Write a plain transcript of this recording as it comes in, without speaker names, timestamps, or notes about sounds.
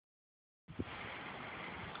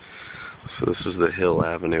So this is the Hill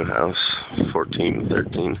Avenue house,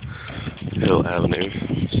 1413 Hill Avenue.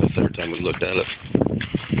 It's the third time we looked at it.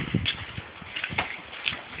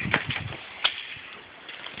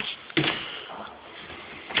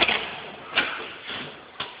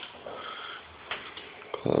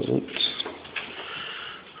 Closet.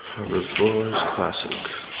 Hardwood floors, classic.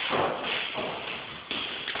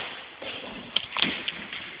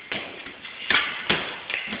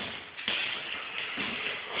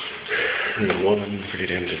 One pretty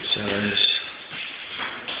damn good size.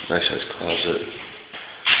 Nice size closet.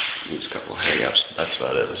 Needs a couple hangouts. That's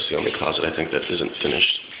about it. That's the only closet I think that isn't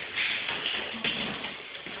finished.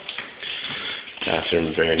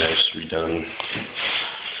 Bathroom, very nice, redone.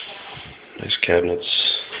 Nice cabinets.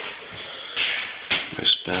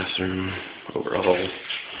 Nice bathroom overall.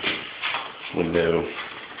 Window.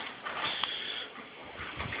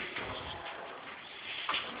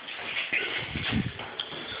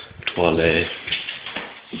 Toilet.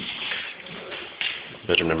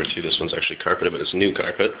 Bedroom number 2, this one's actually carpeted, but it's new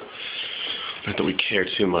carpet. Not that we care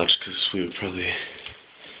too much, because we would probably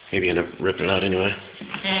maybe end up ripping it out anyway.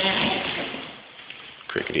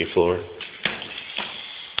 Crickety floor.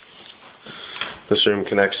 This room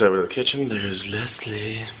connects over to the kitchen. There's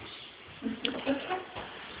Leslie.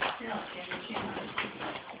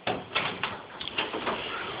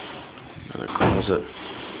 Another closet.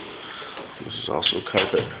 This is also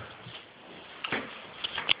carpet.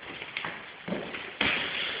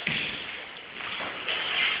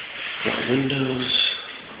 Windows.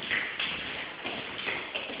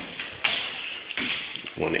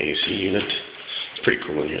 One AC unit. It's pretty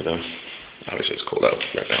cool in here though. Obviously it's cold out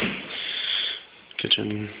right now.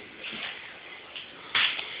 Kitchen.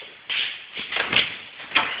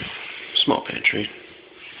 Small pantry.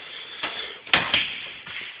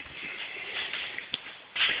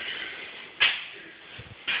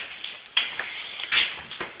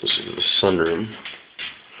 This is the sunroom.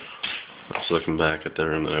 I was looking back at the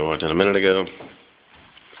room that I walked in a minute ago.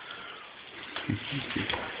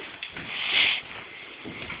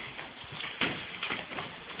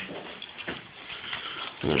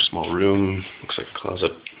 Another small room. Looks like a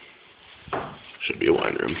closet. Should be a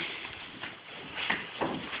wine room.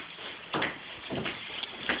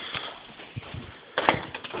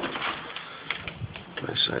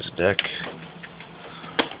 Nice size deck.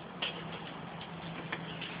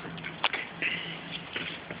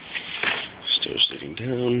 Stairs leading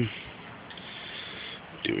down.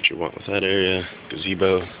 Do what you want with that area.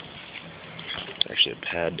 Gazebo. There's actually a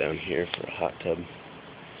pad down here for a hot tub.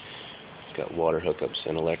 It's got water hookups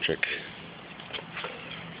and electric.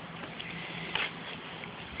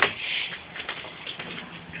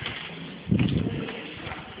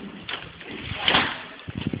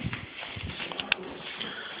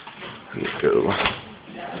 And go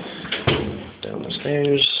down the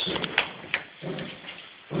stairs.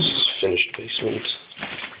 This is finished basement.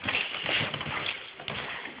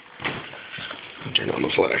 Turn on the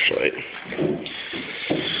flashlight.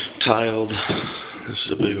 Tiled. This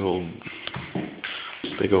is a big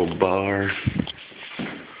old bar.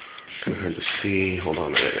 Kind of hard to see. Hold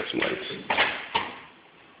on, I got some lights.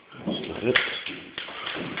 That's not it.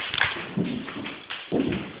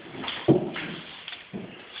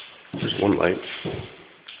 There's one light.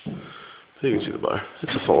 You can see the bar.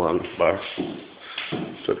 It's a full-on bar.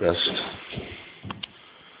 Footrest.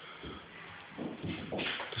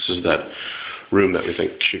 This is that room that we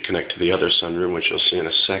think should connect to the other sunroom, which you'll see in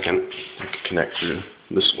a second. It could connect through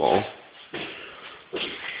this wall.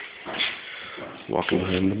 Walking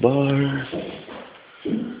behind the bar.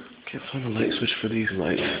 Can't find the light switch for these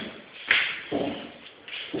lights.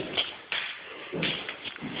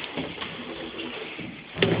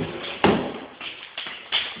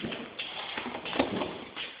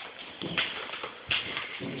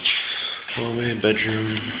 Hallway,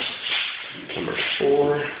 bedroom number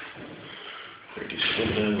 4. Very decent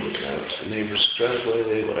window, looking out to the neighbor's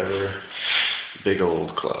driveway, whatever. Big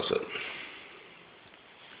old closet.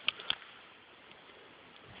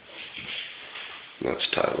 That's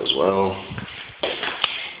tile as well.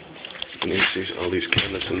 And you see all these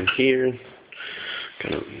cabinets in here.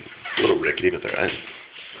 Kind of a little rickety, but they're right.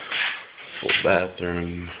 Full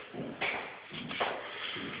bathroom.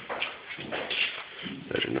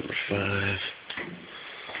 Bedroom number 5.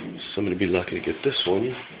 Somebody be lucky to get this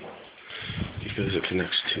one because it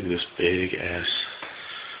connects to this big ass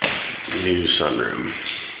new sunroom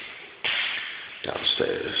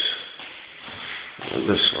downstairs. And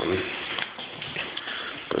this one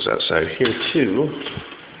goes outside here too.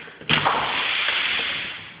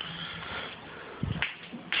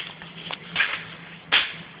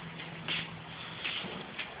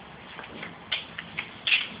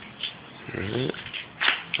 Alright.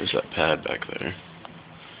 There's that pad back there.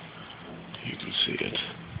 You can see it.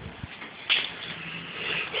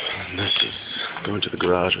 And this is going to the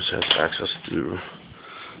garage, which has access through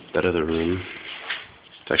that other room.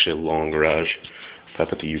 It's actually a long garage. I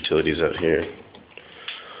put the utilities out here.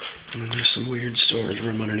 And then there's some weird storage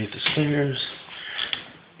room underneath the stairs.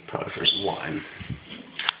 Probably for some wine.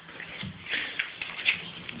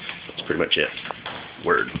 That's pretty much it.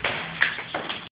 Word.